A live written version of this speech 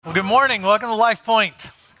Well, good morning. Welcome to Life Point.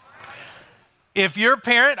 If you're a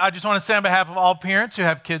parent, I just want to say on behalf of all parents who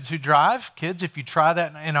have kids who drive, kids, if you try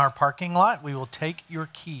that in our parking lot, we will take your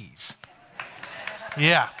keys.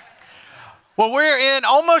 Yeah. Well, we're in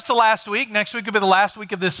almost the last week. Next week will be the last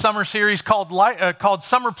week of this summer series called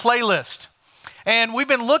Summer Playlist. And we've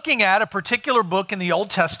been looking at a particular book in the Old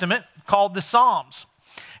Testament called the Psalms.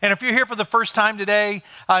 And if you're here for the first time today,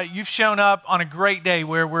 you've shown up on a great day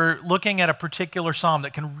where we're looking at a particular psalm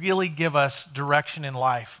that can really give us direction in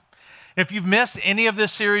life. If you've missed any of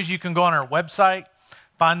this series, you can go on our website,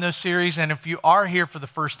 find those series. And if you are here for the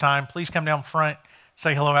first time, please come down front,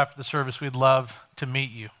 say hello after the service. We'd love to meet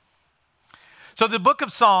you. So the book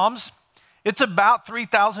of Psalms, it's about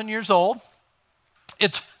 3,000 years old.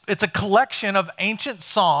 It's a collection of ancient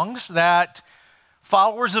songs that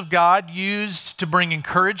followers of God used to bring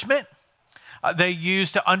encouragement. They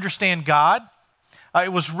used to understand God.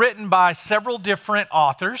 It was written by several different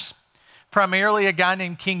authors. Primarily a guy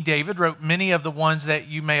named King David wrote many of the ones that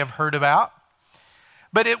you may have heard about.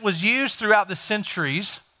 But it was used throughout the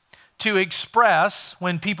centuries to express,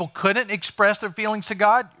 when people couldn't express their feelings to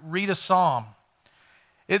God, read a psalm.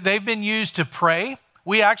 They've been used to pray.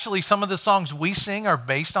 Some of the songs we sing are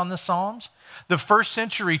based on the Psalms. The first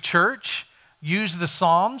century church used the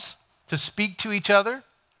Psalms to speak to each other,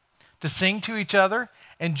 to sing to each other,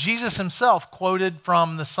 and Jesus himself quoted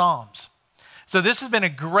from the Psalms. So this has been a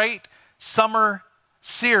great summer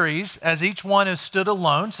series as each one has stood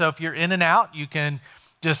alone. So if you're in and out, you can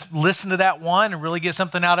just listen to that one and really get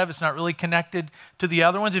something out of it. It's not really connected to the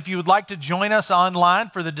other ones. If you would like to join us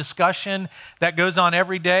online for the discussion that goes on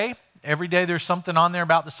every day there's something on there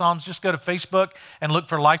about the Psalms. Just go to Facebook and look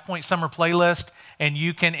for Life Point Summer Playlist, and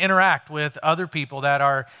you can interact with other people that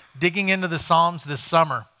are digging into the Psalms this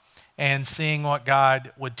summer and seeing what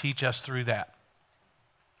God would teach us through that.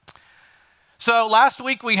 So last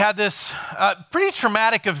week we had this pretty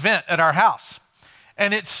traumatic event at our house,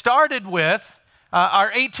 and it started with our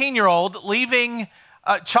 18-year-old leaving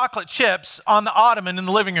chocolate chips on the ottoman in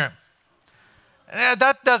the living room.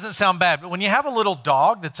 That doesn't sound bad, but when you have a little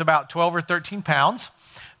dog that's about 12 or 13 pounds,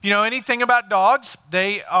 if you know anything about dogs,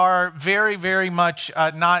 they are very, very much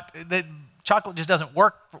chocolate just doesn't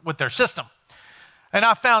work with their system. And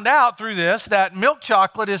I found out through this that milk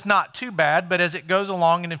chocolate is not too bad, but as it goes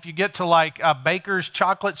along, and if you get to like Baker's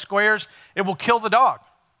chocolate squares, it will kill the dog.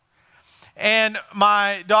 And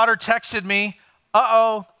my daughter texted me,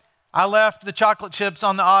 I left the chocolate chips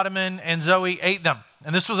on the ottoman and Zoe ate them.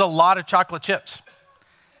 And this was a lot of chocolate chips.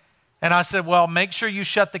 And I said, well, make sure you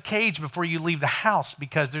shut the cage before you leave the house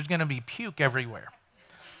because there's going to be puke everywhere.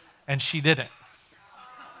 And she didn't.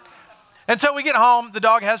 And so we get home, the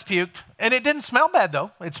dog has puked, and it didn't smell bad though.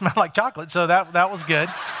 It smelled like chocolate, so that was good.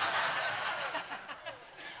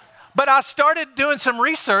 But I started doing some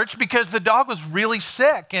research because the dog was really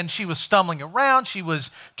sick and she was stumbling around, she was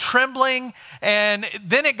trembling, and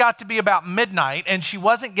then it got to be about midnight and she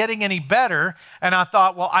wasn't getting any better, and I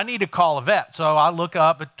thought, well, I need to call a vet. So I look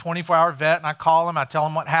up a 24-hour vet and I call him, I tell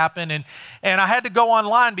him what happened, and I had to go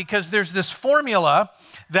online because there's this formula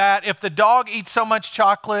that if the dog eats so much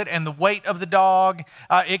chocolate and the weight of the dog,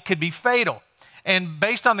 it could be fatal. And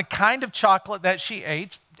based on the kind of chocolate that she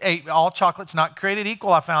ate, all chocolate's not created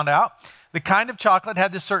equal, I found out. The kind of chocolate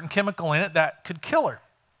had this certain chemical in it that could kill her.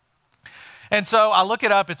 And so I look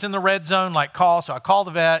it up, it's in the red zone, like call. So I call the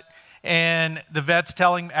vet, and the vet's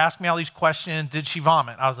ask me all these questions. Did she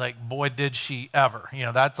vomit? I was like, boy, did she ever.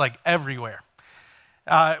 That's like everywhere.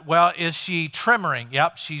 Well, is she tremoring?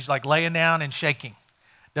 Yep, she's like laying down and shaking.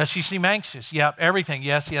 Does she seem anxious? Yep, everything,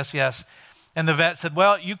 yes. And the vet said,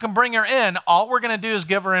 well, you can bring her in. All we're going to do is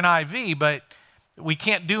give her an IV, but we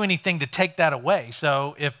can't do anything to take that away.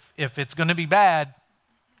 So if it's going to be bad,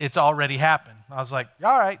 it's already happened. I was like,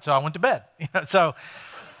 all right. So I went to bed.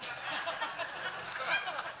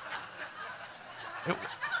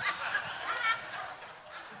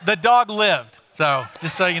 The dog lived. So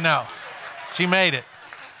just so you know, she made it.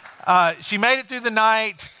 She made it through the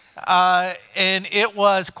night, and it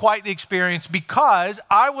was quite the experience because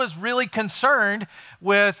I was really concerned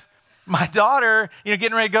with my daughter,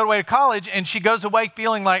 getting ready to go away to college, and she goes away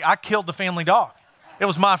feeling like I killed the family dog. It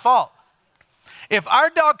was my fault. If our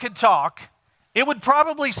dog could talk, it would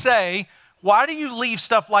probably say, why do you leave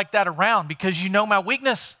stuff like that around? Because you know my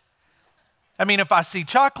weakness. I mean, if I see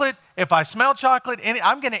chocolate, if I smell chocolate,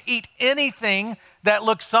 I'm going to eat anything that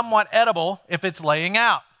looks somewhat edible if it's laying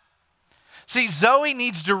out. See, Zoe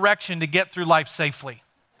needs direction to get through life safely.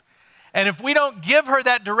 And if we don't give her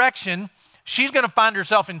that direction, she's going to find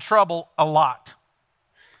herself in trouble a lot.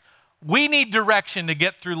 We need direction to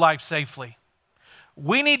get through life safely.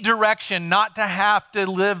 We need direction, not to have to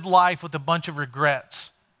live life with a bunch of regrets.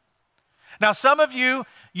 Now, some of you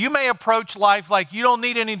may approach life like you don't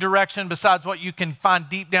need any direction besides what you can find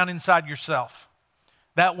deep down inside yourself.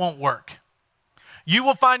 That won't work. You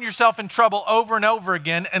will find yourself in trouble over and over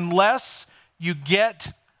again unless you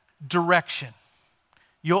get direction.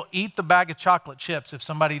 You'll eat the bag of chocolate chips if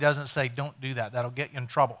somebody doesn't say, don't do that. That'll get you in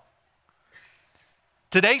trouble.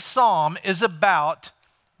 Today's psalm is about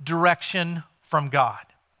direction from God.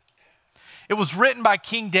 It was written by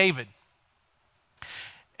King David.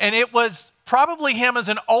 And it was probably him as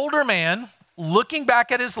an older man looking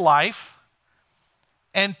back at his life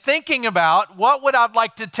and thinking about what would I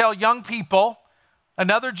like to tell young people,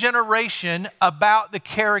 another generation, about the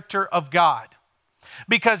character of God.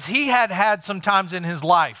 Because he had had some times in his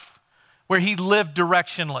life where he lived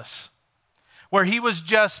directionless, where he was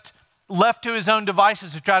just left to his own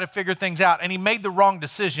devices to try to figure things out, and he made the wrong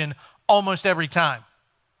decision almost every time.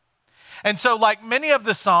 And so, like many of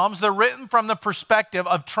the Psalms, they're written from the perspective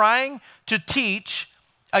of trying to teach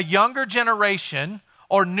a younger generation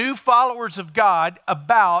or new followers of God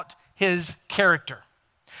about his character.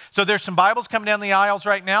 So there's some Bibles coming down the aisles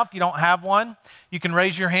right now. If you don't have one, you can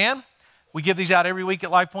raise your hand. We give these out every week at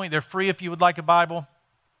LifePoint. They're free if you would like a Bible.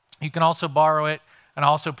 You can also borrow it, and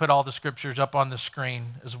also put all the scriptures up on the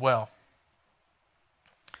screen as well.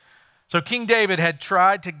 So King David had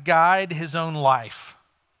tried to guide his own life.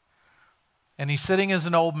 And he's sitting as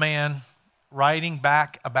an old man, writing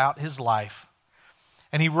back about his life.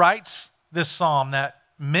 And he writes this psalm that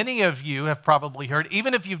many of you have probably heard.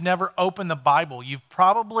 Even if you've never opened the Bible, you've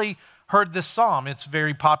probably heard this psalm. It's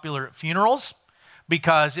very popular at funerals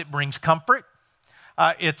because it brings comfort.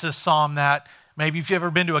 It's a psalm that maybe if you've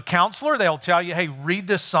ever been to a counselor, they'll tell you, hey, read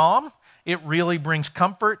this psalm. It really brings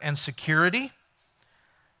comfort and security.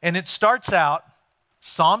 And it starts out,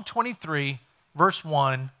 Psalm 23, verse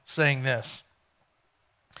 1, saying this: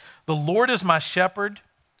 "The Lord is my shepherd,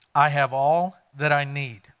 I have all that I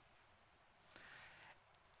need."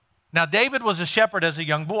 Now, David was a shepherd as a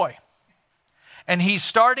young boy, and he's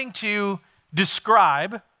starting to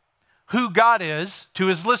describe who God is to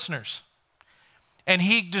his listeners. And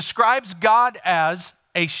he describes God as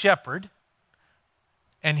a shepherd,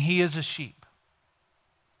 and he is a sheep.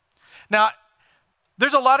 Now,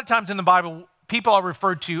 there's a lot of times in the Bible, people are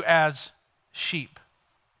referred to as sheep.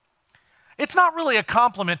 It's not really a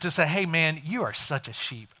compliment to say, hey, man, you are such a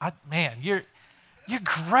sheep. Man, you're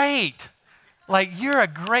great. Like, you're a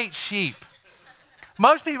great sheep.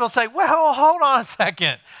 Most people say, well, hold on a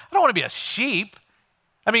second. I don't want to be a sheep.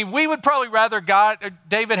 I mean, we would probably rather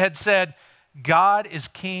David had said, God is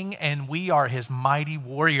king and we are his mighty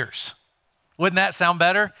warriors. Wouldn't that sound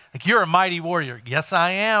better? Like, you're a mighty warrior. Yes,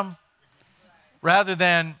 I am. Rather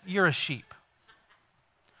than, you're a sheep.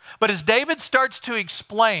 But as David starts to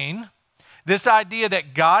explain this idea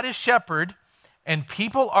that God is shepherd and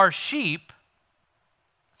people are sheep,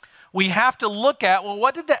 we have to look at, well,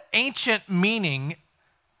 what did the ancient meaning,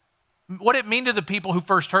 what did it mean to the people who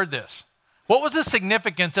first heard this? What was the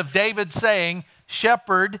significance of David saying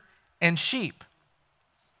shepherd and sheep?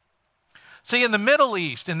 See, in the Middle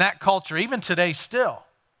East, in that culture, even today still,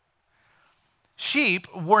 sheep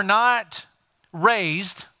were not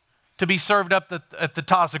raised to be served up at the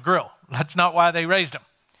Taza Grill. That's not why they raised them.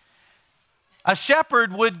 A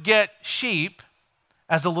shepherd would get sheep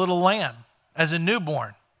as a little lamb, as a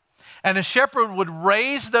newborn. And a shepherd would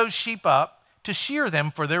raise those sheep up to shear them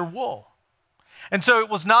for their wool. And so it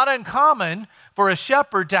was not uncommon for a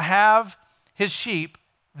shepherd to have his sheep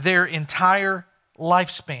their entire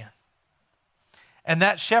lifespan. And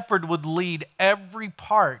that shepherd would lead every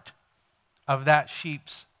part of that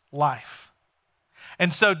sheep's life.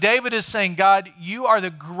 And so David is saying, God, you are the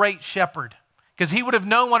great shepherd. Because he would have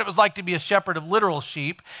known what it was like to be a shepherd of literal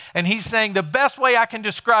sheep. And he's saying the best way I can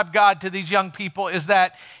describe God to these young people is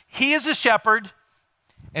that he is a shepherd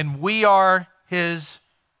and we are his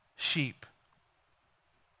sheep.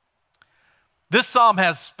 This psalm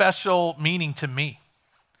has special meaning to me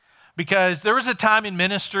because there was a time in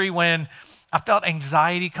ministry when I felt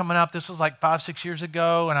anxiety coming up. This was like 5-6 years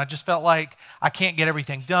ago, and I just felt like I can't get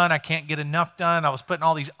everything done. I can't get enough done. I was putting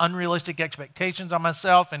all these unrealistic expectations on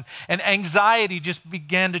myself, and anxiety just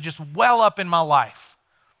began to just well up in my life.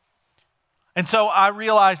 And so I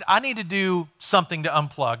realized I need to do something to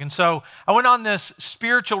unplug. And so I went on this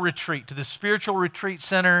spiritual retreat to the Spiritual Retreat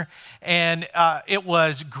Center, and it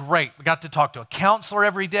was great. We got to talk to a counselor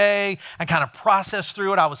every day and kind of process through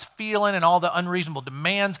what I was feeling and all the unreasonable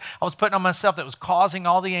demands I was putting on myself that was causing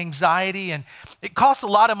all the anxiety. And it cost a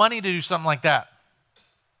lot of money to do something like that.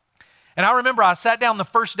 And I remember I sat down the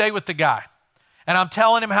first day with the guy, And I'm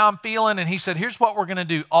telling him how I'm feeling, and he said, here's what we're going to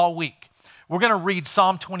do all week. We're going to read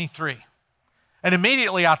Psalm 23. And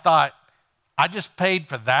immediately I thought, I just paid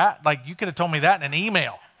for that? Like, you could have told me that in an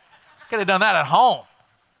email. Could have done that at home.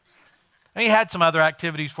 And he had some other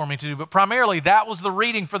activities for me to do, but primarily that was the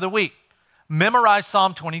reading for the week. Memorize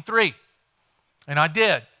Psalm 23. And I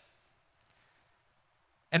did.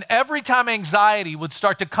 And every time anxiety would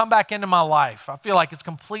start to come back into my life, I feel like it's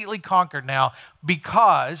completely conquered now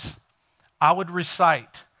because I would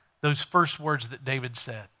recite those first words that David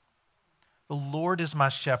said. The Lord is my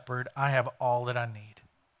shepherd. I have all that I need.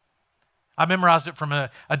 I memorized it from a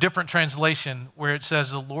different translation where it says,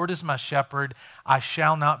 the Lord is my shepherd. I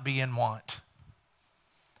shall not be in want.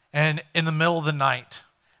 And in the middle of the night,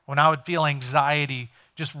 when I would feel anxiety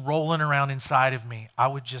just rolling around inside of me, I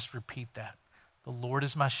would just repeat that. The Lord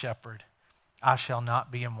is my shepherd. I shall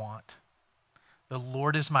not be in want. The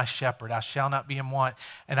Lord is my shepherd. I shall not be in want.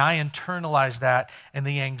 And I internalized that, and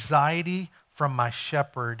the anxiety from my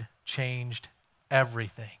shepherd changed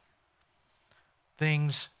everything.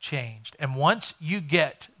 Things changed. And once you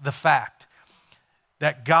get the fact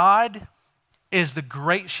that God is the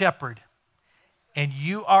great shepherd and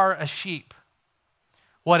you are a sheep,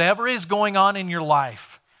 whatever is going on in your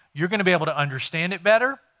life, you're going to be able to understand it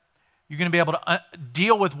better. You're going to be able to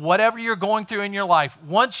deal with whatever you're going through in your life.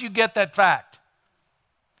 Once you get that fact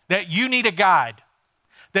that you need a guide,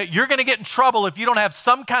 that you're going to get in trouble if you don't have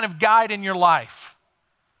some kind of guide in your life.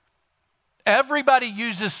 Everybody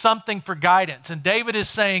uses something for guidance, and David is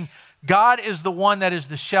saying, God is the one that is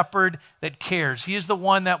the shepherd that cares. He is the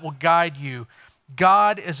one that will guide you.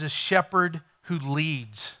 God is a shepherd who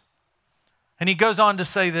leads. And he goes on to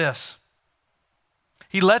say this.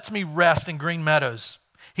 He lets me rest in green meadows.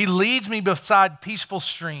 He leads me beside peaceful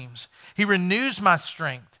streams. He renews my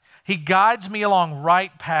strength. He guides me along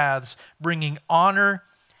right paths, bringing honor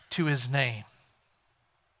to his name.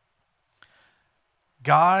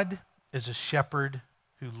 God is a shepherd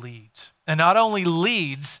who leads. And not only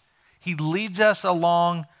leads, he leads us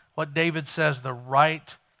along what David says, the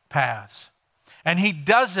right paths. And he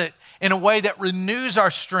does it in a way that renews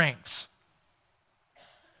our strengths,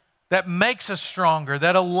 that makes us stronger,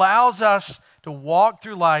 that allows us to walk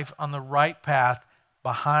through life on the right path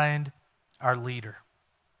behind our leader.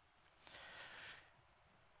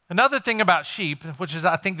 Another thing about sheep, which is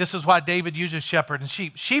I think this is why David uses shepherd and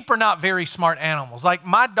sheep. Sheep are not very smart animals. Like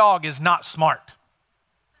my dog is not smart.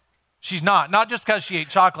 She's not just because she ate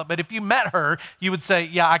chocolate, but if you met her, you would say,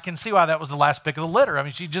 yeah, I can see why that was the last pick of the litter. I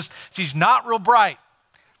mean, she's not real bright.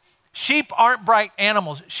 Sheep aren't bright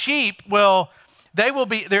animals. Sheep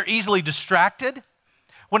they're easily distracted.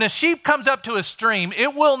 When a sheep comes up to a stream,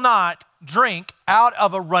 it will not drink out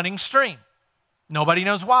of a running stream. Nobody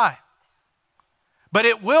knows why. But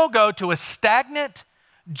it will go to a stagnant,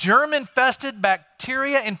 germ-infested,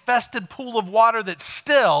 bacteria-infested pool of water that's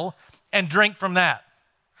still and drink from that.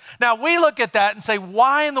 Now, we look at that and say,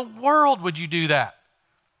 why in the world would you do that?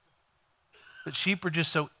 But sheep are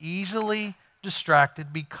just so easily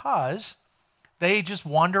distracted because they just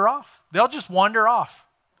wander off. They'll just wander off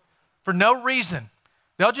for no reason.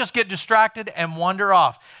 They'll just get distracted and wander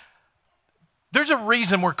off. There's a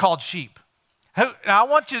reason we're called sheep. Now, I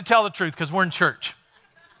want you to tell the truth because we're in church.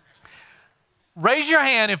 Raise your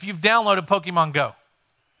hand if you've downloaded Pokemon Go.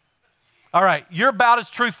 All right, you're about as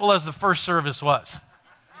truthful as the first service was.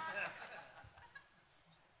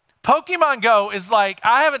 Pokemon Go is like,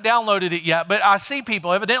 I haven't downloaded it yet, but I see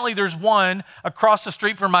people. Evidently, there's one across the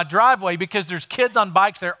street from my driveway because there's kids on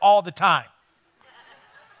bikes there all the time.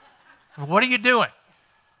 What are you doing?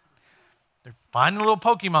 They're finding little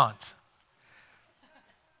Pokemons.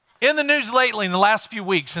 In the news lately, in the last few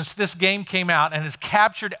weeks, since this game came out and has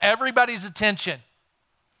captured everybody's attention,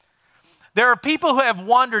 there are people who have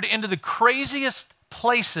wandered into the craziest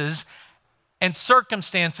places and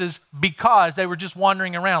circumstances because they were just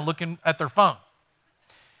wandering around looking at their phone.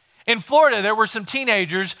 In Florida, there were some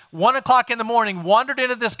teenagers, 1 o'clock in the morning, wandered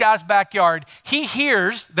into this guy's backyard. He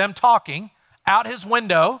hears them talking out his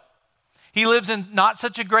window. He lives in not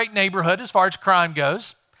such a great neighborhood as far as crime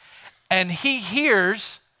goes. And he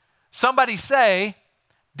hears somebody say,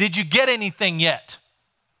 did you get anything yet?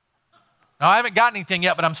 No, I haven't got anything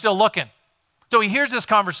yet, but I'm still looking. So he hears this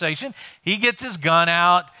conversation. He gets his gun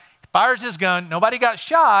out, fires his gun. Nobody got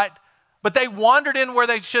shot, but they wandered in where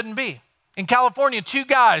they shouldn't be. In California, 2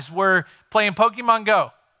 guys were playing Pokemon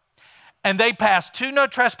Go, and they passed 2 no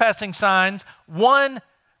trespassing signs, 1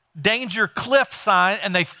 danger cliff sign,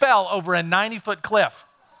 and they fell over a 90-foot cliff.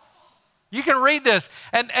 You can read this.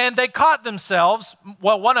 And they caught themselves,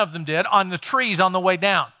 well, one of them did, on the trees on the way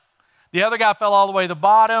down. The other guy fell all the way to the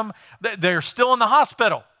bottom. They're still in the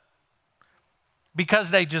hospital.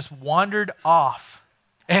 because they just wandered off.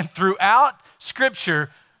 And throughout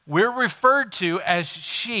Scripture, we're referred to as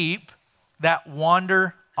sheep that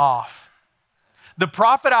wander off. The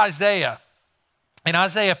prophet Isaiah, in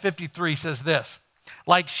Isaiah 53, says this,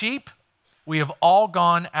 like sheep, we have all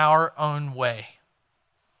gone our own way.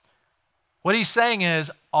 What he's saying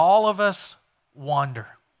is all of us wander.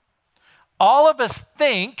 All of us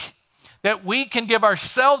think that we can give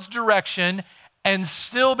ourselves direction and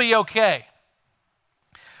still be okay.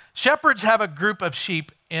 Shepherds have a group of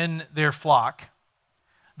sheep in their flock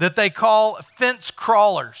that they call fence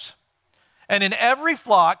crawlers. And in every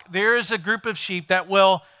flock, there is a group of sheep that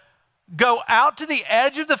will go out to the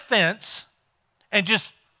edge of the fence and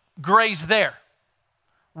just graze there,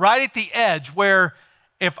 right at the edge where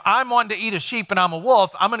if I'm wanting to eat a sheep and I'm a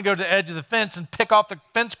wolf, I'm going to go to the edge of the fence and pick off the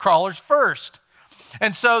fence crawlers first.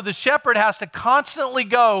 And so the shepherd has to constantly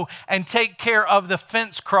go and take care of the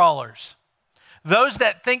fence crawlers. Those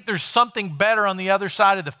that think there's something better on the other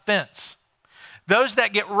side of the fence. Those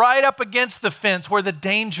that get right up against the fence where the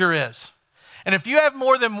danger is. And if you have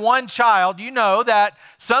more than one child, you know that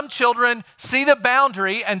some children see the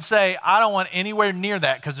boundary and say, I don't want anywhere near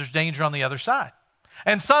that because there's danger on the other side.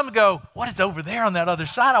 And some go, what is over there on that other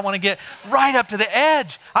side? I want to get right up to the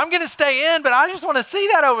edge. I'm going to stay in, but I just want to see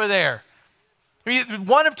that over there.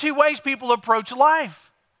 One of two ways people approach life.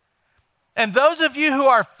 And those of you who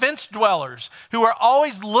are fence dwellers, who are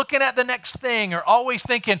always looking at the next thing or always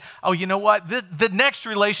thinking, oh, you know what, the next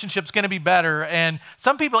relationship's going to be better. And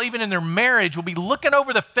some people, even in their marriage, will be looking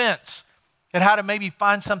over the fence at how to maybe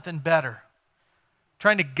find something better,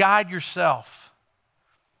 trying to guide yourself.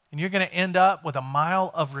 And you're going to end up with a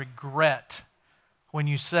mile of regret when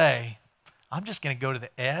you say, I'm just going to go to the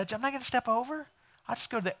edge. I'm not going to step over. I'll just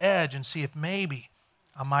go to the edge and see if maybe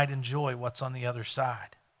I might enjoy what's on the other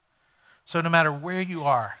side. So no matter where you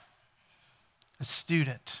are, a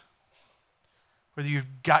student, whether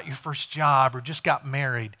you've got your first job or just got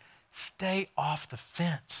married, stay off the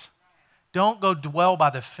fence. Don't go dwell by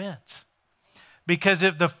the fence. Because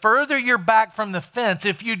if the further you're back from the fence,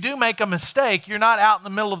 if you do make a mistake, you're not out in the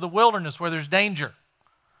middle of the wilderness where there's danger.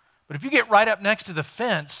 But if you get right up next to the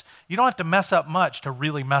fence, you don't have to mess up much to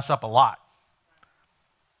really mess up a lot.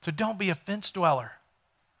 So don't be a fence dweller.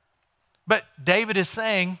 But David is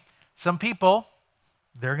saying, some people,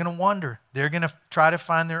 they're going to wander. They're going to try to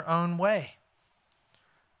find their own way.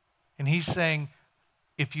 And he's saying,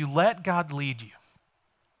 if you let God lead you,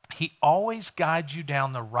 he always guides you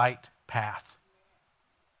down the right path.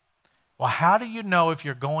 Well, how do you know if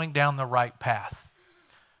you're going down the right path?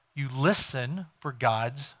 You listen for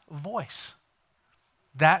God's voice.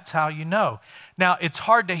 That's how you know. Now, it's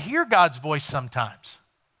hard to hear God's voice sometimes.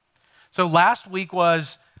 So last week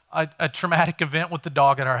was a traumatic event with the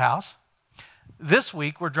dog at our house. This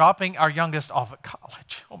week, we're dropping our youngest off at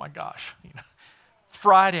college. Oh my gosh.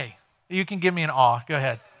 Friday. You can give me an awe. Go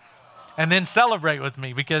ahead. And then celebrate with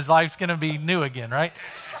me because life's going to be new again, right?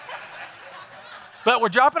 But we're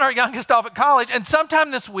dropping our youngest off at college, and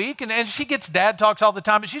sometime this week, and she gets dad talks all the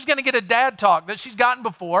time, but she's going to get a dad talk that she's gotten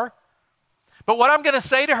before. But what I'm going to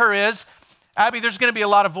say to her is, Abby, there's going to be a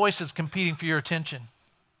lot of voices competing for your attention.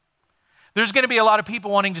 There's going to be a lot of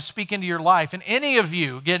people wanting to speak into your life, and any of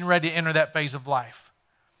you getting ready to enter that phase of life.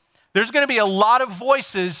 There's going to be a lot of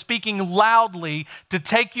voices speaking loudly to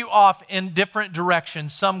take you off in different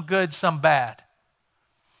directions, some good, some bad.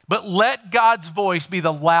 But let God's voice be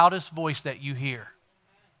the loudest voice that you hear.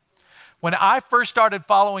 When I first started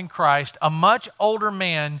following Christ, a much older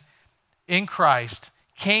man in Christ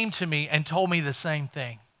came to me and told me the same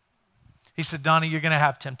thing. He said, Donnie, you're going to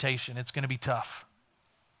have temptation. It's going to be tough.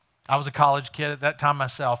 I was a college kid at that time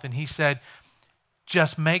myself, and he said,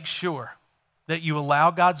 just make sure that you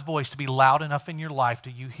allow God's voice to be loud enough in your life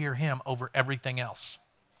till you hear him over everything else.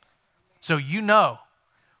 So you know,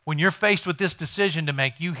 when you're faced with this decision to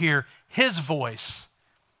make, you hear his voice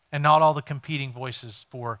and not all the competing voices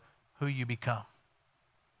for who you become.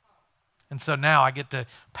 And so now I get to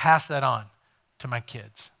pass that on to my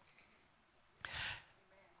kids.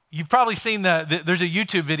 You've probably seen there's a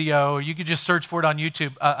YouTube video, or you could just search for it on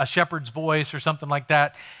YouTube, a shepherd's voice or something like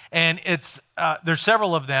that. And there's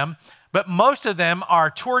several of them, but most of them are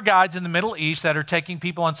tour guides in the Middle East that are taking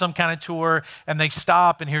people on some kind of tour, and they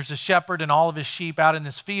stop, and here's a shepherd and all of his sheep out in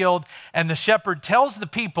this field, and the shepherd tells the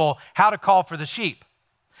people how to call for the sheep.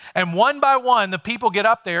 And one by one, the people get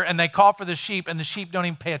up there and they call for the sheep, and the sheep don't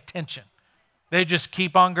even pay attention. They just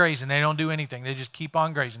keep on grazing. They don't do anything. They just keep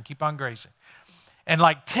on grazing, keep on grazing. And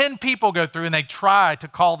like 10 people go through and they try to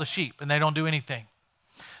call the sheep and they don't do anything.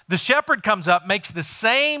 The shepherd comes up, makes the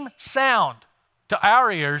same sound to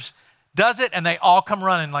our ears, does it, and they all come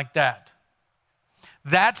running like that.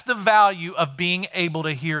 That's the value of being able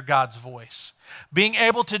to hear God's voice. Being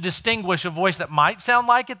able to distinguish a voice that might sound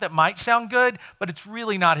like it, that might sound good, but it's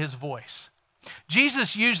really not his voice.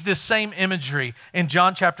 Jesus used this same imagery in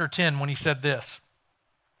John chapter 10 when he said this.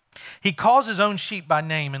 He calls his own sheep by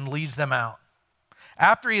name and leads them out.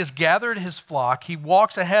 After he has gathered his flock, he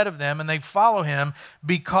walks ahead of them and they follow him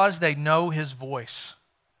because they know his voice.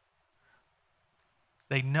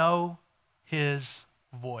 They know his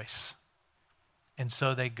voice. And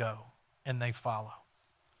so they go and they follow.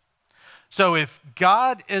 So if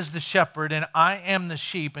God is the shepherd and I am the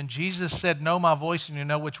sheep, and Jesus said, know my voice and you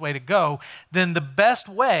know which way to go, then the best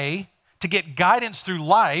way to get guidance through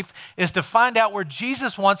life is to find out where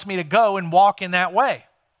Jesus wants me to go and walk in that way.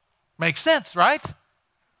 Makes sense, right?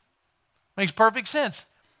 Makes perfect sense.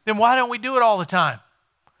 Then why don't we do it all the time?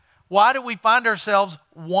 Why do we find ourselves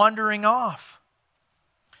wandering off?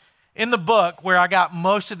 In the book where I got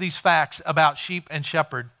most of these facts about sheep and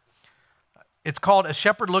shepherd, it's called A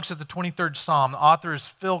Shepherd Looks at the 23rd Psalm. The author is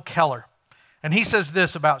Phil Keller. And he says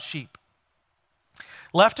this about sheep.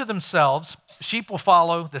 Left to themselves, sheep will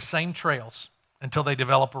follow the same trails until they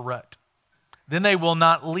develop a rut. Then they will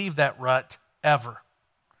not leave that rut ever.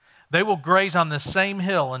 They will graze on the same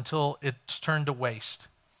hill until it's turned to waste.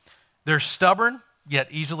 They're stubborn, yet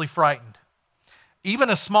easily frightened.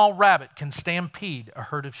 Even a small rabbit can stampede a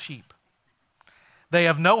herd of sheep. They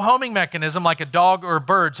have no homing mechanism like a dog or a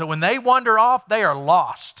bird, so when they wander off, they are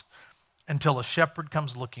lost until a shepherd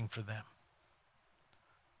comes looking for them.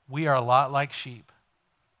 We are a lot like sheep.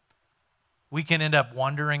 We can end up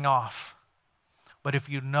wandering off. But if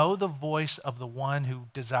you know the voice of the one who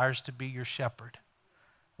desires to be your shepherd,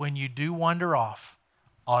 when you do wander off,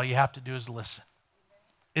 all you have to do is listen.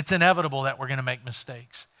 It's inevitable that we're going to make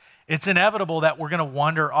mistakes. It's inevitable that we're going to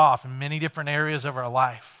wander off in many different areas of our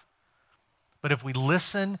life. But if we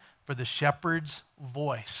listen for the shepherd's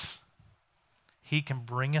voice, he can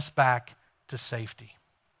bring us back to safety.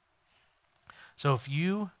 So if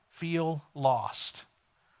you feel lost,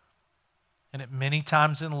 and at many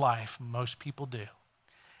times in life, most people do,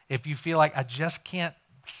 if you feel like I just can't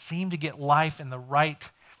seem to get life in the right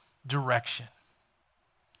direction,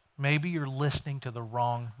 maybe you're listening to the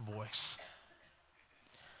wrong voice.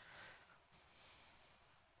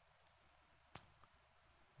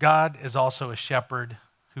 God is also a shepherd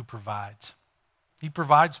who provides. He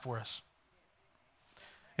provides for us.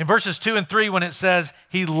 In verses 2 and 3, when it says,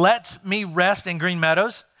 he lets me rest in green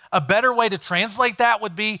meadows, a better way to translate that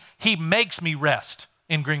would be, he makes me rest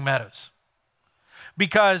in green meadows.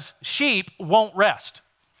 Because sheep won't rest.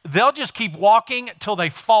 They'll just keep walking till they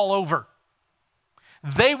fall over.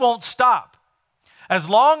 They won't stop. As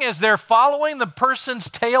long as they're following the person's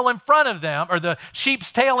tail in front of them, or the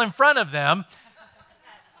sheep's tail in front of them,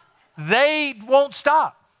 they won't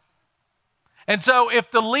stop. And so if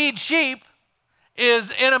the lead sheep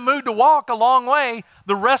is in a mood to walk a long way,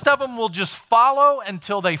 the rest of them will just follow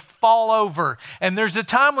until they fall over. And there's a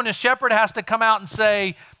time when a shepherd has to come out and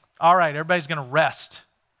say, all right, everybody's going to rest.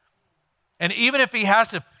 And even if he has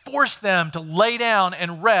to force them to lay down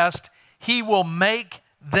and rest, he will make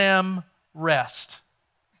them rest.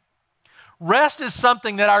 Rest is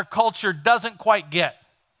something that our culture doesn't quite get.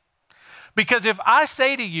 Because if I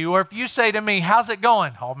say to you, or if you say to me, how's it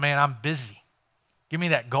going? Oh man, I'm busy. Give me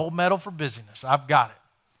that gold medal for busyness. I've got it.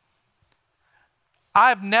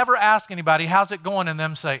 I've never asked anybody, how's it going? And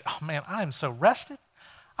them say, oh man, I am so rested.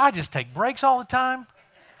 I just take breaks all the time.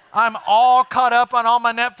 I'm all caught up on all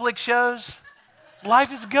my Netflix shows.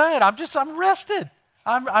 Life is good. I'm rested.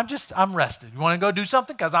 I'm rested. You want to go do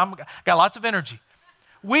something? Because I've got lots of energy.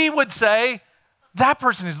 We would say, that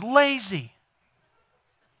person is lazy.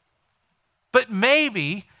 But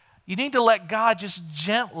maybe you need to let God just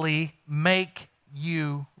gently make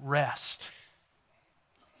you rest.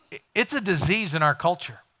 It's a disease in our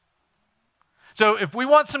culture. So if we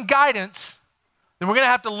want some guidance, then we're going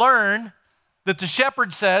to have to learn that the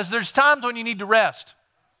shepherd says there's times when you need to rest.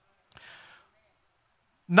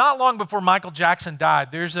 Not long before Michael Jackson died,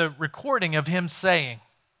 there's a recording of him saying,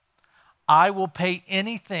 I will pay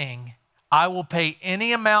anything, I will pay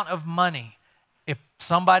any amount of money if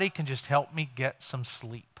somebody can just help me get some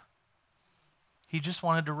sleep. He just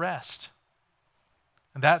wanted to rest.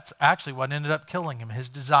 And that's actually what ended up killing him, his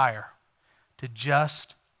desire to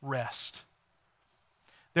just rest.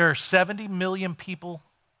 There are 70 million people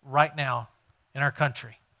right now in our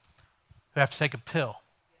country who have to take a pill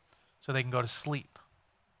so they can go to sleep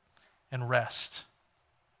and rest.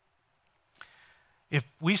 If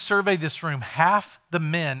we survey this room, half the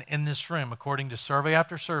men in this room, according to survey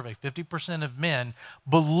after survey, 50% of men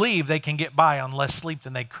believe they can get by on less sleep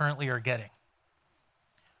than they currently are getting.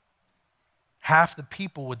 half the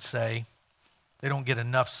people would say they don't get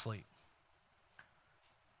enough sleep.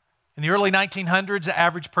 In the early 1900s, the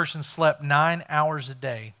average person slept 9 hours a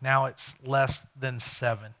day. Now it's less than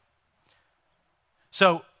 7.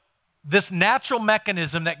 So this natural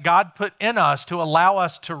mechanism that God put in us to allow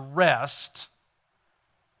us to rest,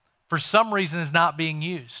 for some reason, is not being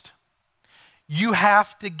used. You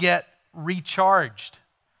have to get recharged.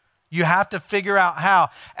 You have to figure out how.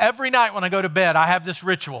 Every night when I go to bed, I have this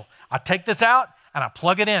ritual. I take this out and I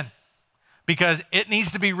plug it in because it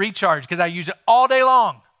needs to be recharged because I use it all day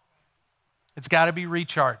long. It's got to be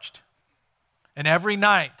recharged. And every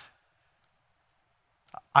night,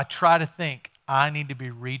 I try to think, I need to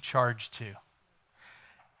be recharged too.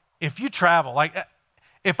 If you travel,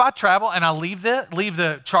 if I travel and I leave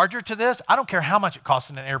the charger to this, I don't care how much it costs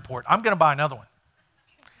in an airport. I'm going to buy another one.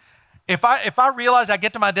 If I realize I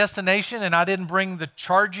get to my destination and I didn't bring the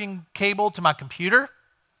charging cable to my computer,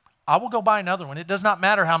 I will go buy another one. It does not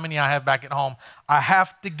matter how many I have back at home. I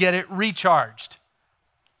have to get it recharged.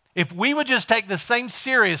 If we would just take the same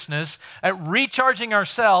seriousness at recharging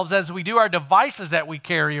ourselves as we do our devices that we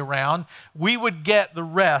carry around, we would get the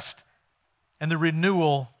rest and the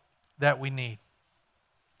renewal that we need.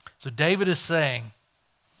 So David is saying,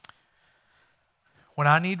 when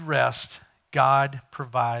I need rest, God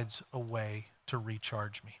provides a way to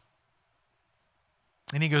recharge me.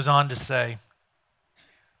 And he goes on to say,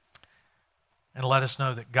 and let us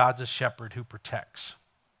know that God's a shepherd who protects.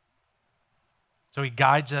 So he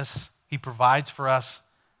guides us, he provides for us,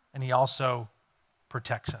 and he also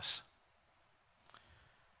protects us.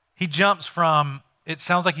 He jumps from, it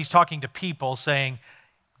sounds like he's talking to people saying,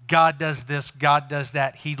 God does this, God does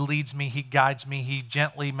that, he leads me, he guides me, he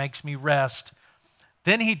gently makes me rest.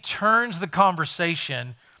 Then he turns the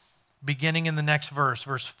conversation beginning in the next verse,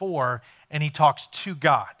 verse 4, and he talks to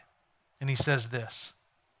God. And he says this,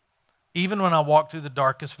 even when I walk through the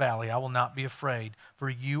darkest valley, I will not be afraid, for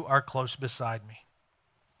you are close beside me.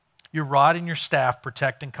 Your rod and your staff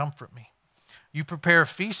protect and comfort me. You prepare a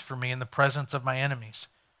feast for me in the presence of my enemies.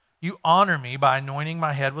 You honor me by anointing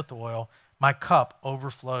my head with oil. My cup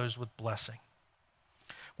overflows with blessing.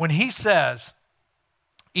 When he says,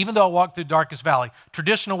 even though I walk through the darkest valley,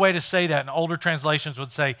 traditional way to say that in older translations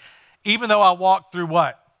would say, even though I walk through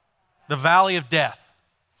what? The valley of death.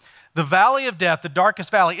 The valley of death, the darkest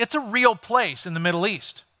valley, it's a real place in the Middle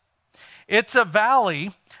East. It's a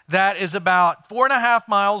valley that is about 4.5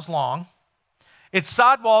 miles long. Its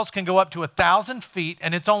side walls can go up to 1,000 feet,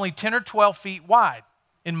 and it's only 10 or 12 feet wide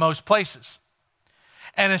in most places.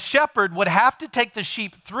 And a shepherd would have to take the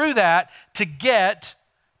sheep through that to get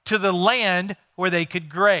to the land where they could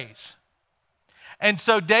graze. And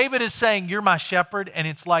so David is saying, you're my shepherd, and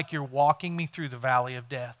it's like you're walking me through the valley of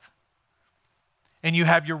death. And you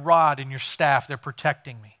have your rod and your staff, they're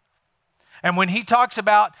protecting me. And when he talks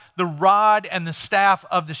about the rod and the staff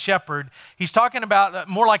of the shepherd, he's talking about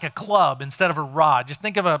more like a club instead of a rod. Just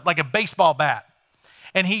think of like a baseball bat.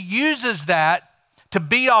 And he uses that to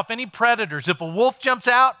beat off any predators. If a wolf jumps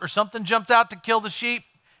out or something jumps out to kill the sheep,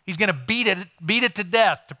 he's going to beat it to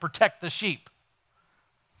death to protect the sheep.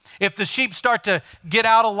 If the sheep start to get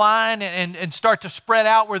out of line and start to spread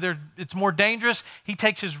out where it's more dangerous, he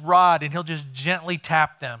takes his rod and he'll just gently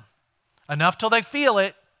tap them. Enough till they feel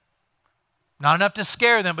it. Not enough to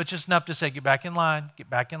scare them, but just enough to say, get back in line,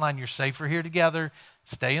 get back in line. You're safer here together.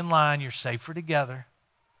 Stay in line. You're safer together.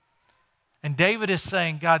 And David is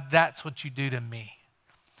saying, God, that's what you do to me.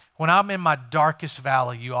 When I'm in my darkest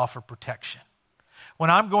valley, you offer protection.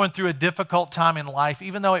 When I'm going through a difficult time in life,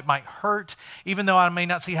 even though it might hurt, even though I may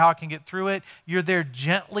not see how I can get through it, you're there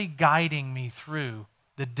gently guiding me through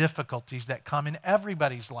the difficulties that come in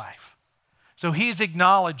everybody's life. So he's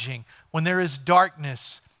acknowledging when there is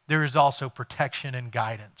darkness, there is also protection and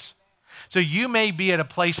guidance. So you may be at a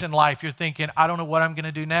place in life you're thinking, I don't know what I'm going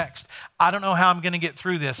to do next. I don't know how I'm going to get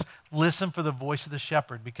through this. Listen for the voice of the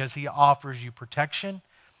shepherd because he offers you protection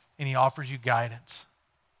and he offers you guidance.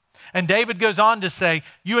 And David goes on to say,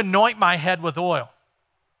 you anoint my head with oil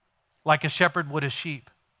like a shepherd would a sheep.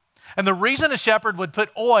 And the reason a shepherd would put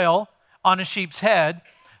oil on a sheep's head,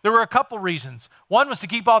 there were a couple reasons. One was to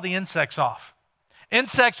keep all the insects off.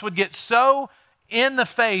 Insects would get so in the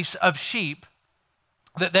face of sheep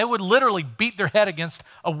that they would literally beat their head against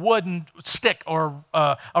a wooden stick or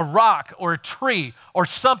a rock or a tree or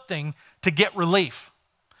something to get relief.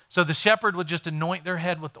 So the shepherd would just anoint their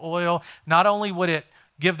head with oil. Not only would it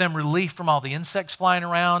give them relief from all the insects flying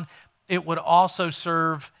around, it would also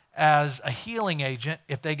serve as a healing agent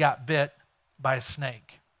if they got bit by a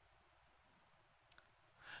snake.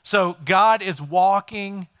 So God is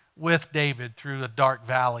walking with David through a dark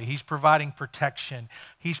valley. He's providing protection.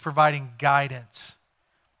 He's providing guidance.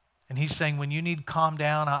 And he's saying, when you need calm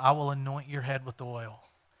down, I will anoint your head with oil.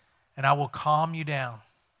 And I will calm you down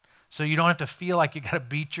so you don't have to feel like you got to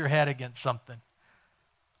beat your head against something.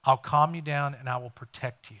 I'll calm you down and I will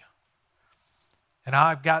protect you. And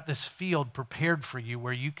I've got this field prepared for you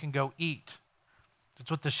where you can go eat. That's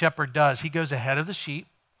what the shepherd does. He goes ahead of the sheep.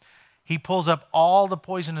 He pulls up all the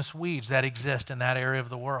poisonous weeds that exist in that area of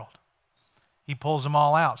the world. He pulls them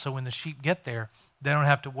all out. So when the sheep get there, they don't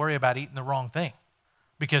have to worry about eating the wrong thing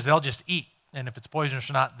because they'll just eat. And if it's poisonous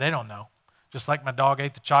or not, they don't know. Just like my dog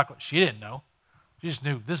ate the chocolate. She didn't know. She just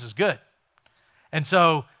knew this is good. And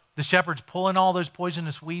so the shepherd's pulling all those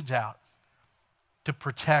poisonous weeds out to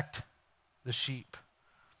protect the sheep.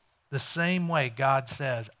 The same way God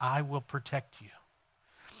says, I will protect you.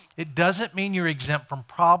 It doesn't mean you're exempt from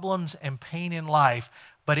problems and pain in life,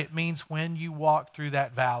 but it means when you walk through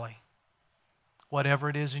that valley, whatever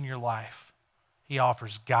it is in your life, He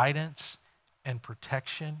offers guidance and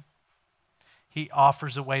protection. He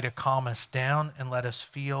offers a way to calm us down and let us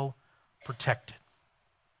feel protected.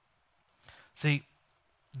 See,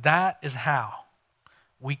 that is how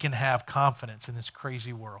we can have confidence in this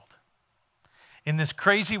crazy world. In this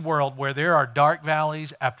crazy world where there are dark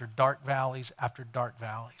valleys after dark valleys after dark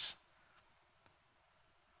valleys.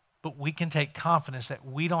 But we can take confidence that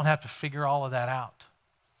we don't have to figure all of that out.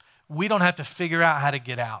 We don't have to figure out how to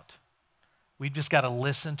get out. We've just got to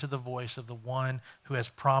listen to the voice of the one who has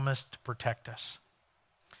promised to protect us.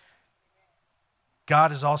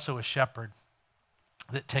 God is also a shepherd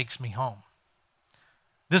that takes me home.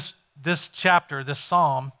 This chapter, this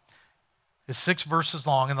psalm, is 6 verses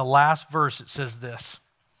long. In the last verse, it says this: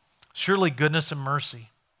 surely goodness and mercy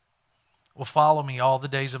will follow me all the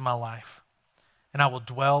days of my life, and I will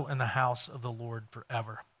dwell in the house of the Lord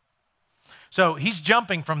forever. So he's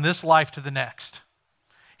jumping from this life to the next.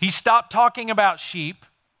 He stopped talking about sheep,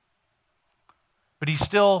 but he's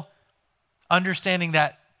still understanding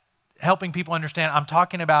that, helping people understand, I'm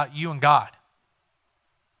talking about you and God.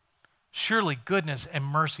 Surely goodness and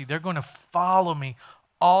mercy, they're going to follow me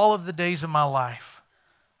all of the days of my life.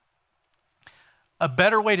 A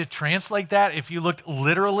better way to translate that, if you looked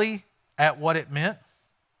literally at what it meant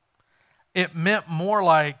more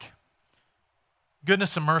like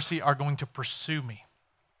goodness and mercy are going to pursue me.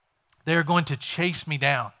 They're going to chase me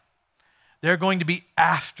down. They're going to be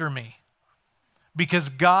after me. Because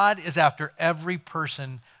God is after every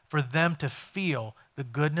person for them to feel the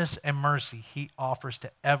goodness and mercy He offers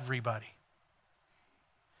to everybody.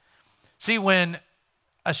 See, when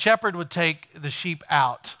a shepherd would take the sheep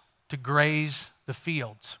out to graze the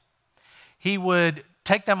fields, he would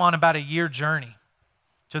take them on about a year journey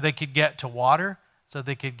so they could get to water, so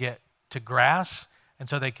they could get to grass, and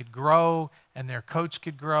so they could grow, and their coats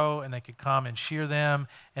could grow, and they could come and shear them,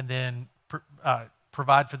 and then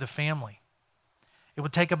provide for the family. It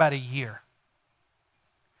would take about a year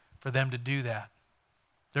for them to do that.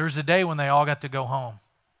 There was a day when they all got to go home.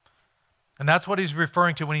 And that's what he's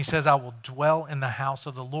referring to when he says, I will dwell in the house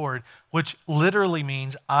of the Lord, which literally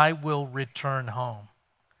means I will return home.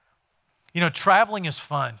 You know, traveling is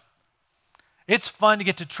fun. It's fun to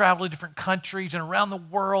get to travel to different countries and around the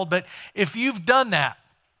world, but if you've done that,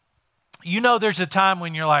 you know there's a time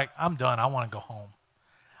when you're like, I'm done, I want to go home.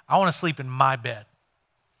 I want to sleep in my bed.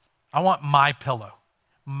 I want my pillow,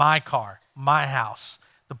 my car, my house,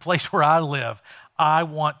 the place where I live. I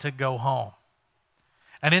want to go home.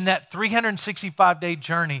 And in that 365-day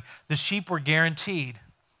journey, the sheep were guaranteed,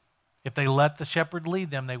 if they let the shepherd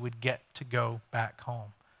lead them, they would get to go back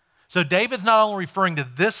home. So David's not only referring to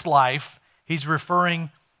this life, he's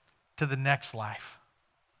referring to the next life.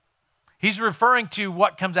 He's referring to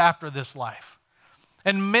what comes after this life.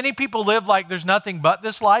 And many people live like there's nothing but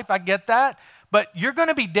this life. I get that. But you're going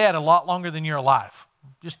to be dead a lot longer than you're alive.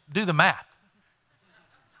 Just do the math.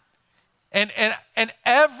 And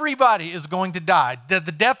everybody is going to die. The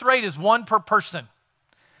death rate is 1 per person.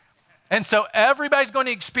 And so everybody's going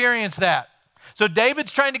to experience that. So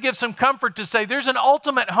David's trying to give some comfort to say there's an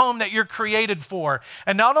ultimate home that you're created for.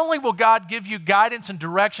 And not only will God give you guidance and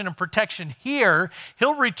direction and protection here,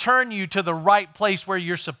 He'll return you to the right place where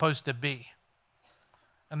you're supposed to be.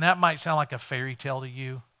 And that might sound like a fairy tale to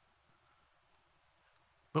you.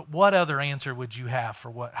 But what other answer would you have for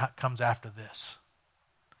what comes after this?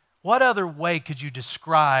 What other way could you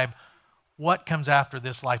describe what comes after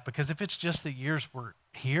this life? Because if it's just the years we're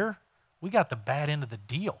here, we got the bad end of the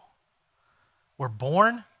deal. We're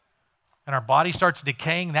born, and our body starts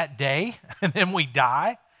decaying that day, and then we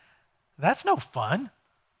die. That's no fun.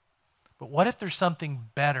 But what if there's something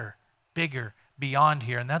better, bigger, beyond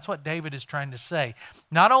here. And that's what David is trying to say.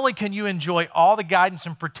 Not only can you enjoy all the guidance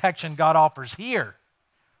and protection God offers here,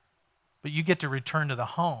 but you get to return to the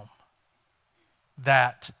home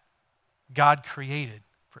that God created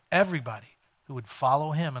for everybody who would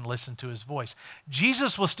follow him and listen to his voice.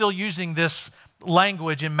 Jesus was still using this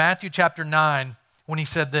language in Matthew chapter 9 when he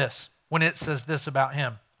said this, when it says this about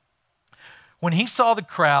him. When he saw the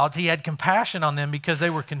crowds, he had compassion on them because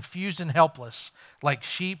they were confused and helpless, like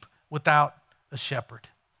sheep without a shepherd.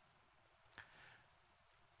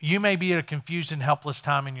 You may be at a confused and helpless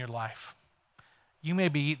time in your life. You may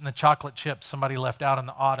be eating the chocolate chips somebody left out in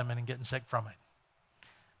the ottoman and getting sick from it.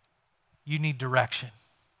 You need direction.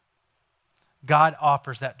 God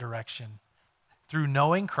offers that direction through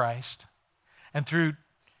knowing Christ and through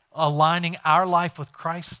aligning our life with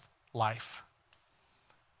Christ's life.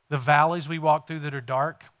 The valleys we walk through that are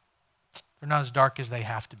dark, they're not as dark as they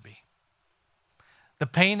have to be. The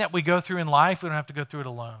pain that we go through in life, we don't have to go through it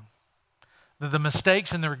alone. The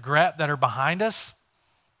mistakes and the regret that are behind us,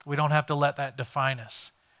 we don't have to let that define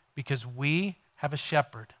us because we have a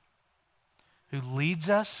shepherd who leads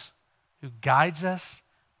us, who guides us,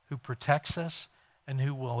 who protects us, and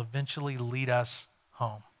who will eventually lead us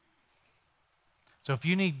home. So if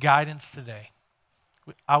you need guidance today,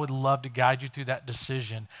 I would love to guide you through that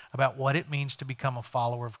decision about what it means to become a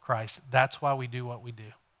follower of Christ. That's why we do what we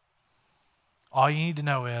do. All you need to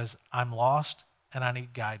know is, I'm lost and I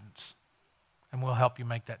need guidance. And we'll help you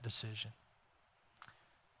make that decision.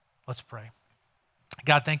 Let's pray.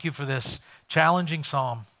 God, thank you for this challenging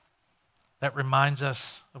psalm that reminds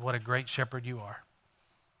us of what a great shepherd you are.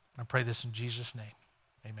 I pray this in Jesus' name.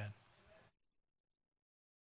 Amen.